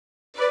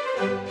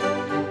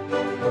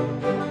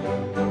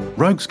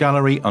Rogues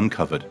Gallery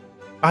Uncovered.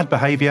 Bad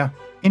Behaviour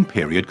in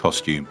Period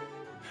Costume.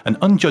 An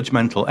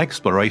unjudgmental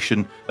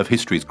exploration of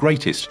history's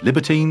greatest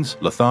libertines,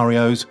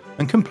 Lotharios,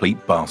 and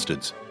complete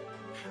bastards.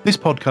 This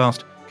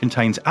podcast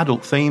contains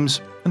adult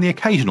themes and the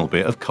occasional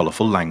bit of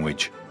colourful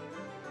language.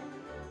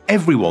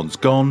 Everyone's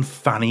gone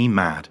Fanny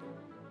mad.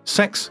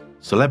 Sex,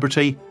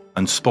 celebrity,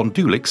 and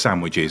spondulic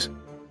sandwiches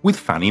with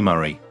Fanny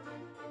Murray.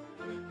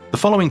 The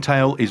following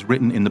tale is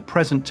written in the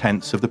present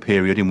tense of the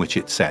period in which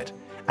it's set,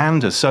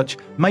 and as such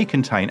may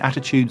contain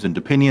attitudes and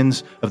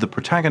opinions of the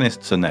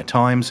protagonists and their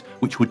times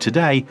which would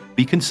today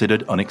be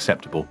considered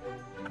unacceptable.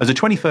 As a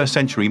 21st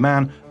century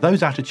man,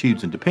 those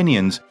attitudes and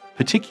opinions,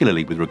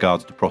 particularly with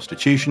regards to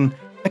prostitution,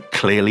 are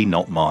clearly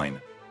not mine.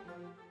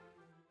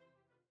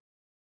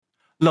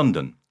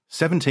 London,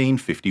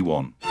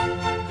 1751.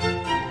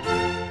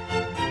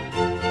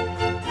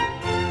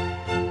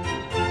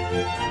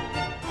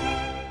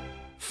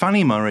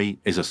 Fanny Murray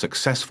is a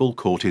successful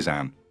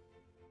courtesan.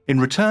 In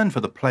return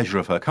for the pleasure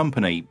of her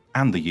company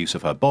and the use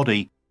of her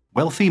body,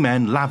 wealthy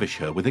men lavish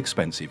her with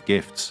expensive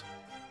gifts.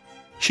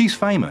 She's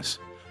famous,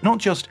 not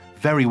just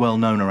very well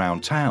known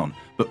around town,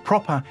 but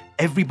proper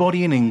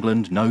everybody in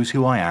England knows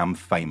who I am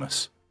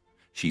famous.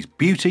 She's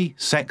beauty,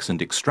 sex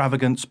and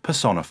extravagance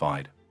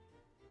personified.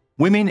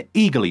 Women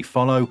eagerly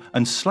follow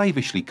and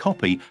slavishly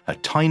copy her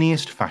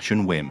tiniest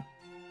fashion whim,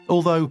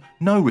 although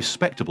no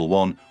respectable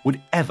one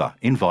would ever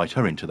invite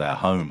her into their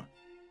home.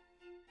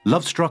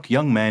 Love-struck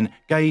young men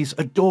gaze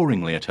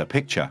adoringly at her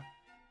picture.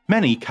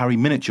 Many carry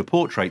miniature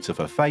portraits of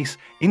her face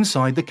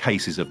inside the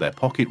cases of their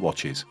pocket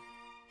watches.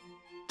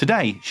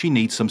 Today, she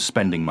needs some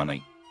spending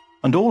money,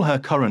 and all her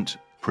current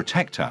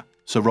protector,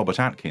 Sir Robert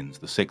Atkins,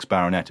 the 6th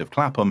Baronet of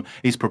Clapham,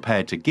 is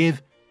prepared to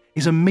give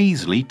is a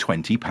measly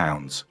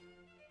 £20.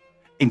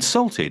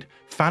 Insulted,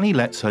 Fanny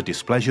lets her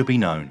displeasure be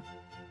known.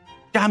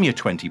 "Damn your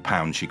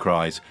 £20, she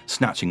cries,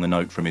 snatching the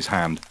note from his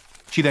hand.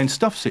 She then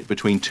stuffs it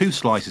between 2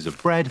 slices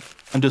of bread,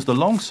 and as the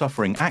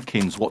long-suffering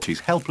Atkins watches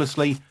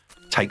helplessly,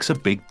 takes a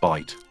big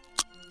bite.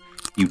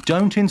 You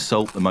don't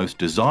insult the most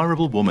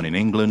desirable woman in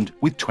England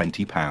with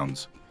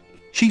 £20.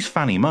 She's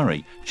Fanny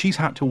Murray. She's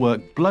had to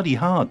work bloody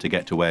hard to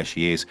get to where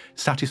she is,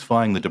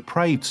 satisfying the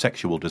depraved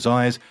sexual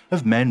desires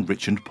of men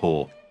rich and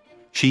poor.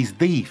 She's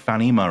the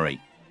Fanny Murray,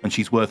 and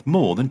she's worth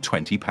more than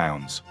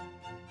 £20.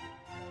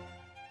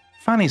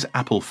 Fanny's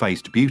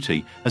apple-faced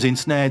beauty has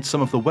ensnared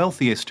some of the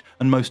wealthiest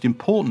and most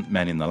important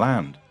men in the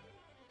land.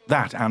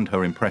 That and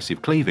her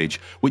impressive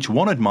cleavage, which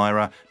one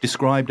admirer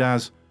described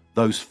as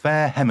those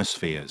fair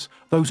hemispheres,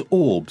 those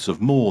orbs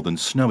of more than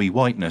snowy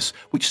whiteness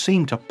which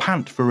seem to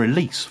pant for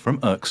release from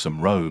irksome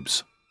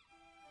robes.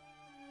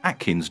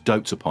 Atkins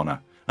dotes upon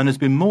her and has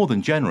been more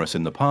than generous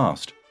in the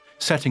past,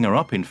 setting her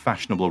up in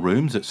fashionable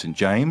rooms at St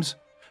James',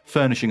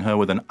 furnishing her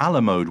with an a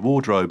la mode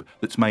wardrobe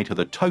that's made her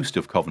the toast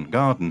of Covent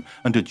Garden,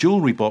 and a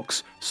jewellery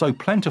box so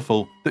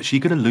plentiful that she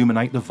could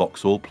illuminate the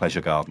Vauxhall pleasure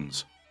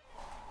gardens.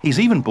 He's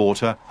even bought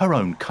her her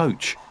own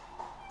coach.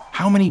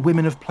 How many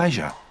women of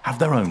pleasure have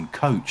their own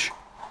coach?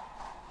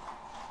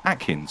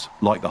 Atkins,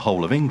 like the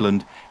whole of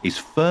England, is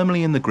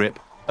firmly in the grip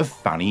of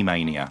Fanny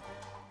mania.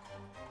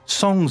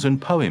 Songs and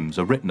poems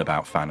are written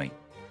about Fanny.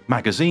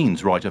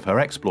 Magazines write of her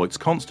exploits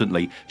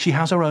constantly. She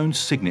has her own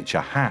signature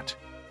hat.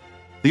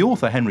 The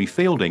author Henry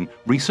Fielding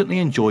recently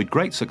enjoyed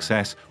great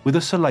success with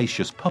a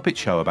salacious puppet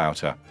show about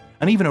her,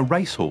 and even a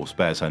racehorse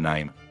bears her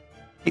name.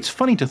 It's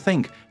funny to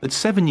think that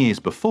 7 years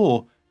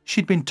before,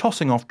 she'd been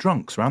tossing off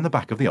drunks round the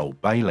back of the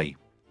Old Bailey.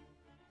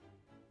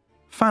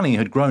 Fanny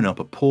had grown up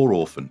a poor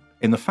orphan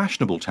in the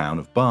fashionable town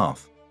of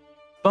Bath.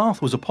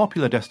 Bath was a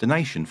popular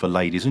destination for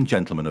ladies and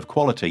gentlemen of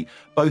quality,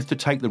 both to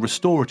take the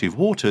restorative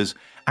waters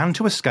and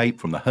to escape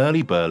from the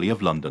hurly-burly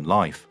of London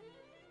life.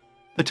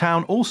 The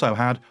town also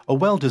had a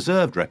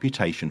well-deserved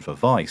reputation for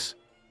vice,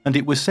 and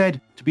it was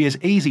said to be as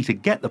easy to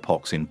get the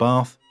pox in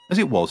Bath as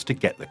it was to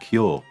get the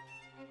cure.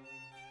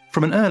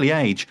 From an early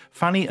age,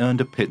 Fanny earned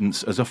a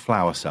pittance as a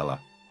flower seller,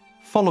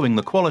 following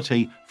the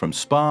quality from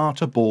spa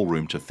to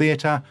ballroom to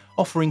theatre,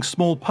 offering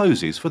small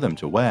poses for them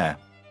to wear.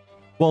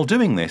 While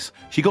doing this,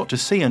 she got to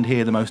see and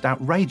hear the most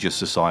outrageous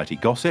society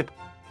gossip,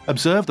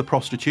 observe the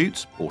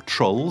prostitutes, or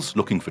trolls,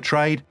 looking for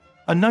trade,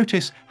 and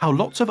notice how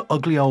lots of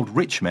ugly old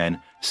rich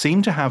men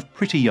seemed to have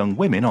pretty young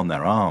women on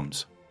their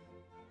arms.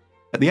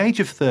 At the age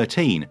of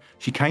 13,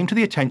 she came to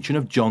the attention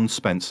of John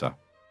Spencer,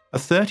 a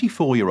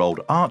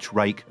 34-year-old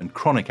arch-rake and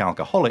chronic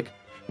alcoholic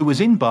who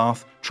was in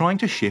Bath trying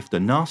to shift a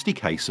nasty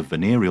case of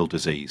venereal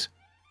disease.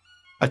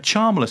 A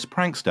charmless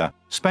prankster,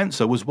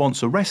 Spencer was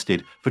once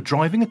arrested for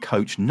driving a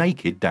coach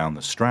naked down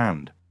the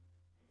Strand.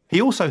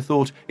 He also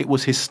thought it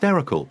was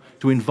hysterical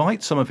to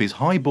invite some of his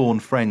high-born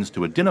friends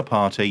to a dinner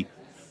party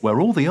where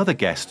all the other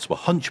guests were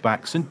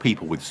hunchbacks and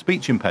people with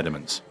speech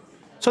impediments,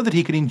 so that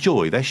he could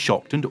enjoy their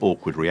shocked and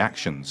awkward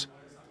reactions.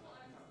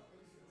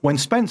 When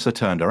Spencer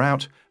turned her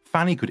out,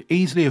 Fanny could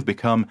easily have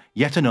become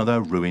yet another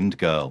ruined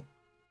girl,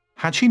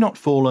 had she not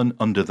fallen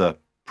under the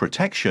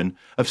protection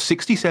of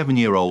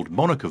 67-year-old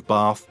monarch of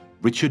Bath,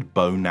 Richard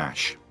Bow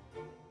Nash.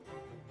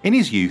 In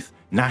his youth,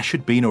 Nash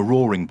had been a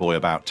roaring boy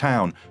about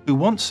town who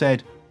once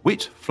said,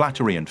 "Wit,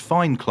 flattery and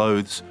fine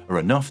clothes are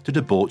enough to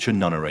debauch a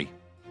nunnery."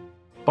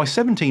 By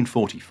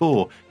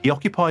 1744, he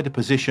occupied a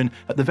position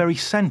at the very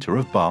centre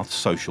of Bath's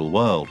social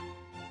world,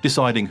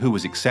 deciding who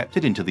was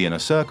accepted into the inner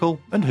circle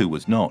and who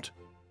was not.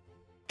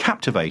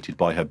 Captivated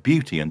by her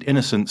beauty and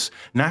innocence,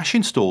 Nash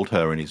installed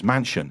her in his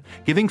mansion,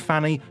 giving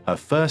Fanny her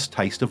first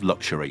taste of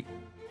luxury.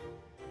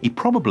 He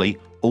probably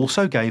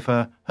also gave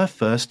her her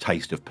first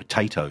taste of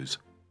potatoes.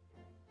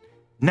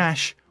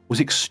 Nash was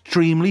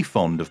extremely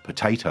fond of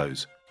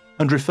potatoes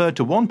and referred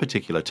to one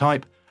particular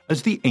type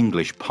as the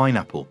English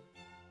pineapple.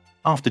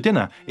 After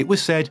dinner, it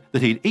was said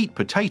that he'd eat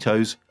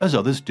potatoes as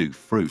others do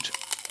fruit.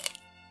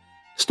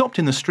 Stopped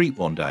in the street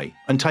one day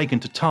and taken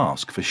to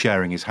task for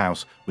sharing his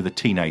house with a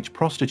teenage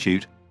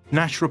prostitute,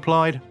 Nash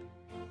replied,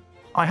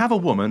 "I have a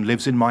woman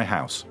lives in my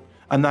house,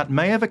 and that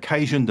may have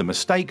occasioned the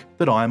mistake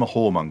that I am a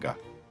whoremonger.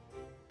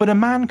 But a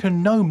man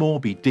can no more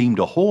be deemed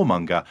a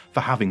whoremonger for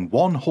having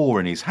one whore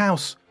in his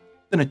house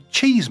than a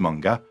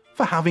cheesemonger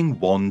for having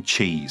one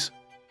cheese."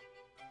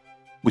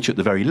 Which at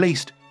the very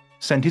least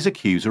sent his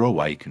accuser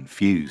away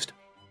confused.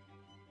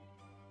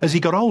 As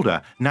he got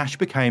older, Nash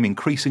became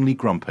increasingly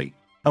grumpy,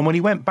 and when he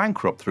went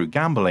bankrupt through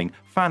gambling,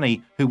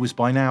 Fanny, who was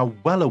by now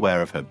well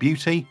aware of her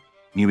beauty,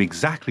 knew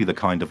exactly the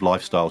kind of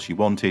lifestyle she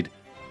wanted,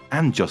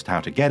 and just how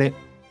to get it,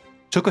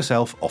 took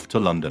herself off to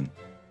London.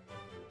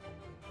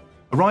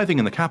 Arriving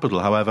in the capital,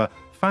 however,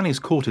 Fanny's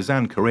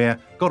courtesan career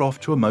got off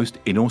to a most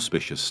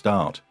inauspicious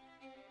start.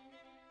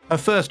 Her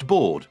first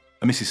board,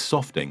 a Mrs.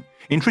 Softing,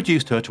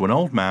 introduced her to an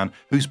old man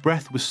whose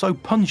breath was so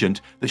pungent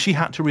that she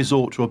had to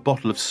resort to a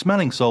bottle of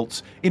smelling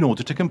salts in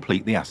order to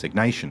complete the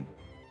assignation.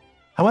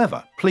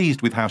 However,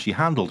 pleased with how she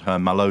handled her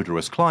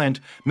malodorous client,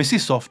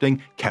 Mrs.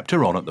 Softing kept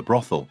her on at the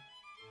brothel,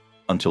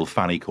 until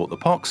Fanny caught the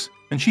pox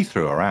and she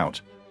threw her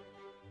out.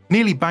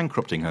 Nearly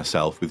bankrupting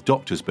herself with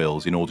doctor's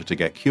bills in order to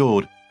get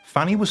cured,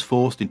 Fanny was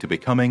forced into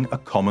becoming a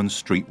common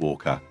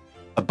streetwalker,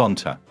 a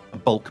bunter, a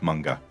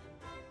bulkmonger.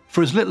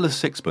 For as little as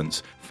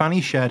sixpence,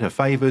 Fanny shared her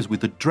favours with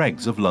the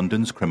dregs of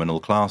London's criminal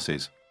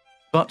classes.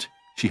 But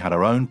she had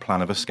her own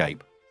plan of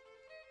escape.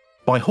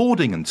 By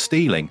hoarding and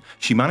stealing,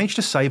 she managed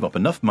to save up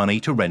enough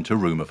money to rent a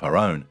room of her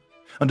own.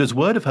 And as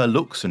word of her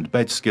looks and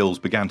bed skills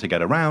began to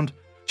get around,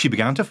 she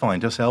began to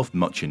find herself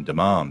much in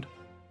demand.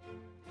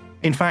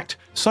 In fact,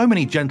 so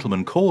many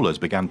gentlemen callers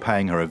began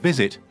paying her a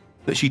visit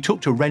that she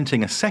took to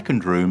renting a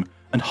second room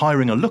and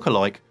hiring a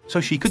look-alike so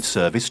she could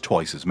service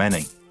twice as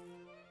many.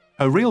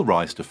 Her real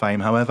rise to fame,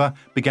 however,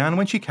 began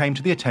when she came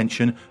to the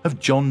attention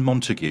of John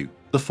Montague,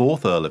 the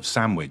 4th Earl of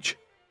Sandwich.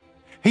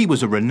 He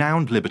was a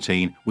renowned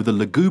libertine with a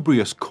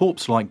lugubrious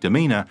corpse-like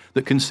demeanour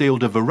that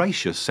concealed a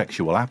voracious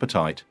sexual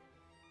appetite.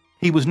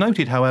 He was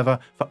noted, however,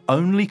 for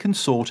only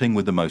consorting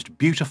with the most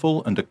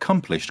beautiful and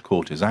accomplished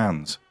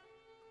courtesans.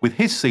 With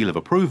his seal of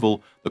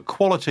approval, the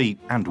quality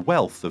and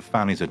wealth of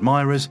Fanny's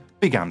admirers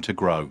began to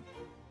grow.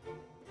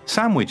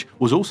 Sandwich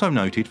was also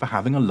noted for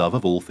having a love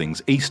of all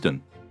things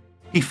Eastern.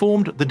 He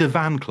formed the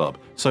Divan Club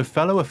so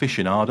fellow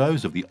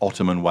aficionados of the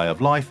Ottoman way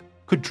of life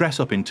could dress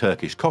up in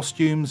Turkish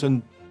costumes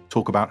and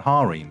talk about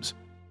harems.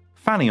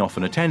 Fanny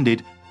often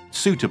attended,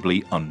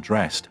 suitably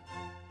undressed.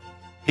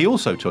 He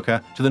also took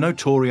her to the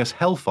notorious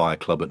Hellfire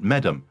Club at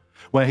Medham,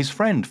 where his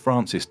friend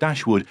Francis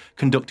Dashwood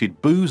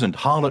conducted booze and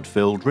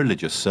harlot-filled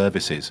religious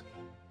services.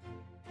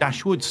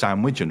 Dashwood,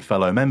 Sandwich and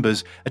fellow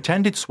members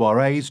attended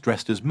soirees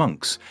dressed as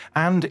monks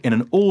and, in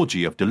an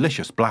orgy of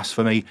delicious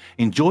blasphemy,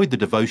 enjoyed the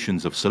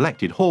devotions of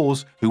selected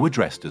whores who were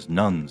dressed as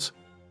nuns.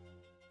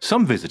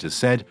 Some visitors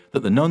said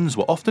that the nuns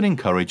were often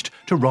encouraged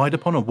to ride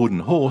upon a wooden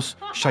horse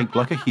shaped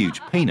like a huge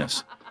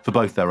penis, for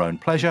both their own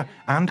pleasure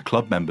and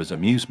club members'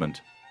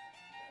 amusement.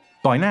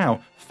 By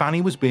now, Fanny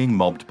was being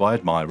mobbed by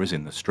admirers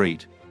in the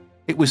street.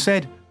 It was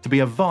said to be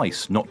a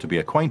vice not to be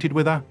acquainted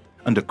with her,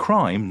 and a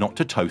crime not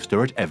to toast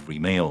her at every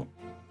meal.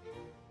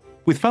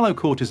 With fellow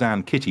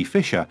courtesan Kitty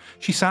Fisher,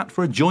 she sat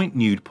for a joint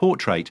nude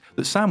portrait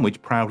that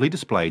Sandwich proudly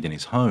displayed in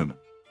his home.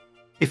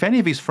 If any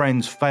of his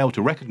friends failed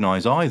to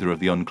recognise either of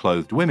the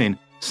unclothed women,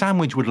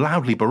 Sandwich would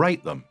loudly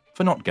berate them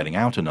for not getting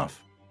out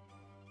enough.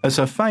 As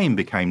her fame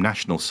became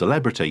national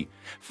celebrity,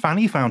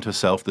 Fanny found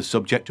herself the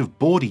subject of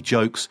bawdy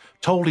jokes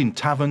told in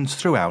taverns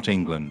throughout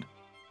England.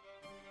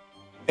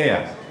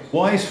 "Here,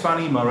 why is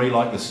Fanny Murray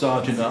like the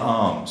Sergeant at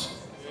Arms?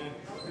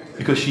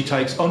 Because she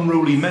takes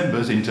unruly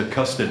members into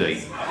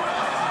custody."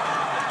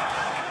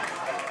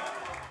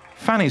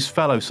 Fanny's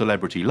fellow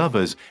celebrity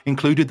lovers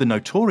included the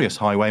notorious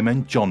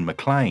highwayman John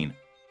McClane.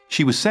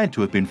 She was said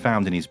to have been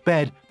found in his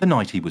bed the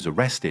night he was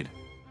arrested.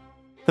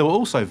 There were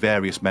also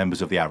various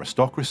members of the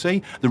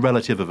aristocracy, the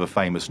relative of a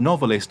famous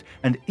novelist,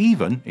 and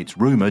even, it's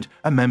rumoured,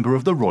 a member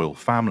of the royal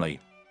family.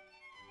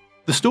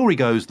 The story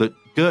goes that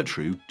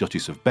Gertrude,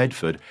 Duchess of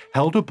Bedford,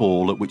 held a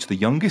ball at which the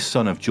youngest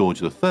son of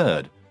George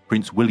III,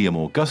 Prince William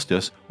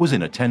Augustus, was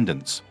in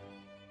attendance.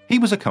 He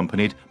was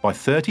accompanied by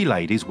 30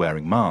 ladies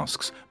wearing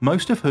masks,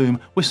 most of whom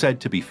were said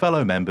to be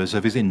fellow members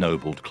of his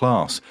ennobled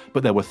class,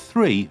 but there were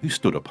 3 who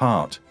stood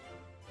apart.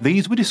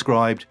 These were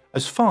described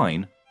as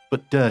fine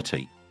but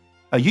dirty.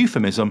 a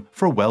euphemism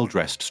for a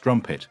well-dressed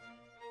strumpet.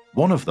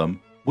 One of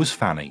them was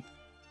Fanny.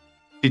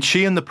 Did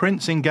she and the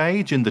prince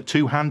engage in the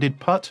two-handed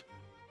putt?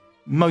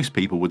 Most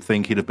people would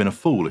think he'd have been a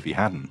fool if he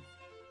hadn't.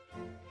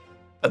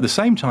 At the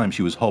same time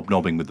she was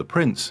hobnobbing with the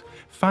prince,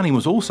 Fanny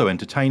was also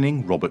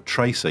entertaining Robert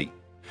Tracy,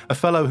 a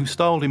fellow who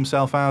styled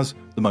himself as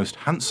the most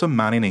handsome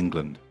man in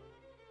England.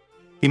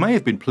 He may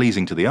have been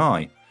pleasing to the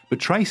eye, but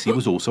Tracy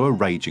was also a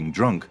raging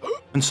drunk,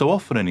 and so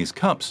often in his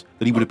cups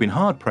that he would have been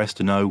hard-pressed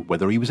to know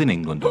whether he was in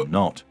England or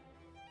not.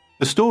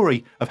 The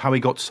story of how he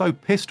got so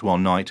pissed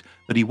one night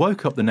that he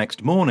woke up the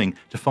next morning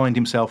to find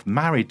himself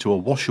married to a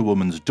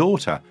washerwoman's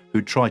daughter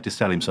who'd tried to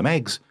sell him some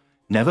eggs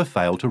never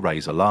failed to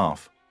raise a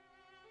laugh.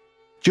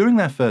 During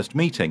their first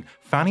meeting,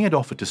 Fanny had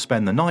offered to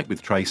spend the night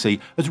with Tracy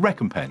as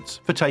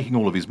recompense for taking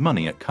all of his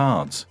money at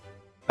cards.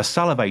 A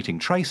salivating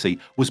Tracy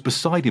was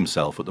beside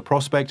himself at the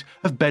prospect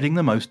of bedding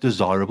the most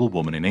desirable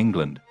woman in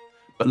England.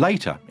 But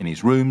later, in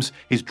his rooms,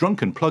 his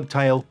drunken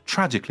plugtail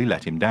tragically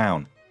let him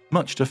down,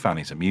 much to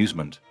Fanny's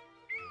amusement.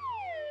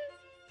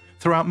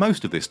 Throughout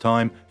most of this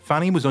time,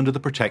 Fanny was under the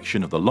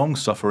protection of the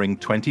long-suffering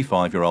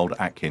 25-year-old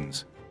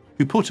Atkins,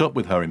 who put up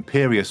with her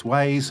imperious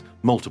ways,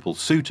 multiple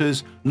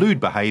suitors, lewd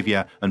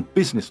behaviour and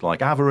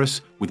businesslike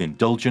avarice with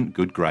indulgent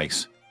good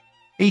grace.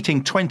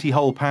 Eating 20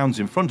 whole pounds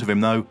in front of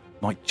him, though,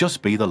 might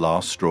just be the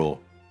last straw.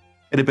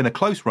 It had been a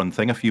close-run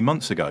thing a few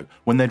months ago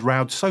when they'd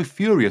rowed so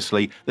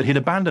furiously that he'd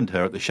abandoned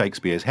her at the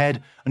Shakespeare's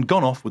Head and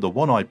gone off with a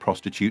one-eyed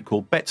prostitute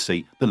called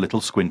Betsy, the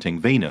Little Squinting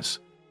Venus.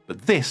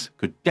 But this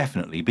could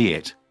definitely be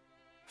it.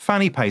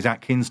 Fanny pays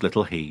Atkins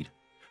little heed.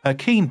 Her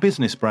keen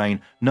business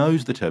brain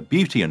knows that her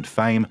beauty and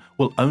fame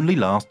will only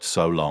last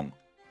so long.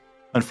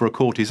 And for a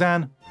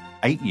courtesan,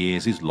 8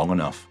 years is long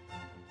enough.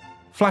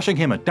 Flashing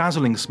him a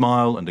dazzling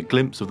smile and a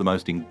glimpse of the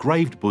most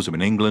engraved bosom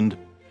in England,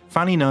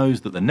 Fanny knows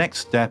that the next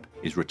step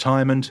is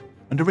retirement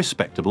and a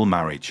respectable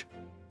marriage.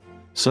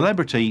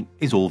 Celebrity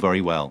is all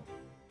very well,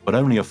 but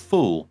only a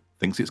fool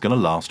thinks it's going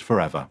to last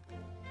forever.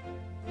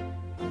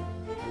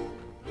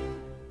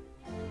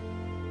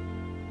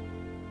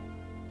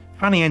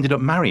 Fanny ended up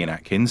marrying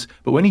Atkins,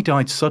 but when he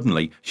died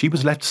suddenly, she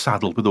was left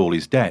saddled with all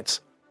his debts.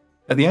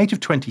 At the age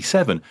of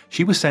 27,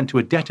 she was sent to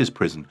a debtor's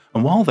prison,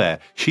 and while there,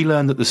 she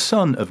learned that the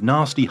son of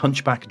nasty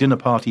hunchback dinner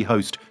party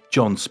host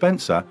John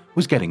Spencer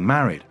was getting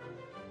married.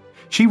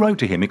 She wrote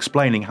to him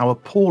explaining how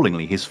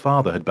appallingly his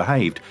father had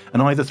behaved,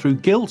 and either through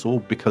guilt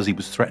or because he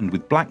was threatened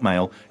with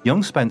blackmail,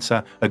 young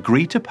Spencer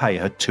agreed to pay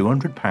her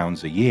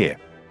 £200 a year.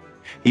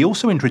 He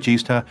also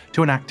introduced her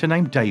to an actor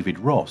named David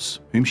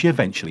Ross, whom she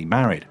eventually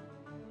married.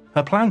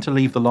 Her plan to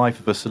leave the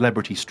life of a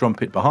celebrity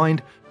strumpet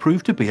behind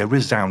proved to be a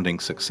resounding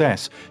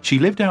success. She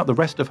lived out the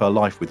rest of her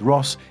life with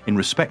Ross in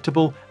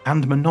respectable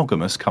and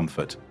monogamous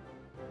comfort.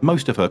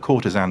 Most of her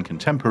courtesan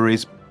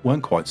contemporaries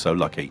weren't quite so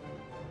lucky.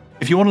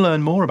 If you want to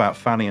learn more about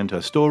Fanny and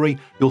her story,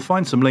 you'll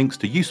find some links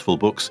to useful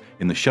books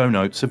in the show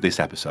notes of this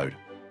episode.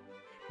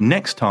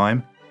 Next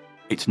time,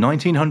 it's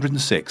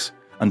 1906,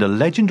 and a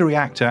legendary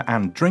actor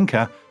and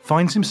drinker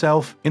finds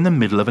himself in the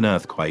middle of an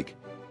earthquake.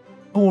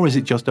 Or is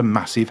it just a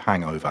massive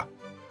hangover?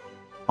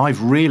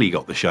 I've Really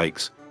Got the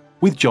Shakes,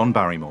 with John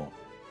Barrymore,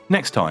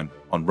 next time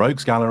on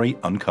Rogues Gallery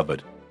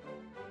Uncovered.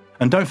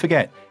 And don't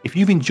forget, if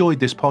you've enjoyed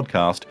this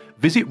podcast,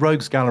 visit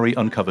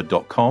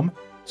roguesgalleryuncovered.com,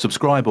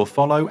 subscribe or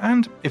follow,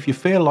 and if you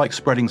feel like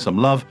spreading some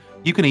love,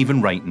 you can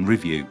even rate and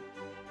review.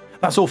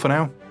 That's all for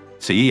now.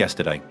 See you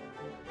yesterday.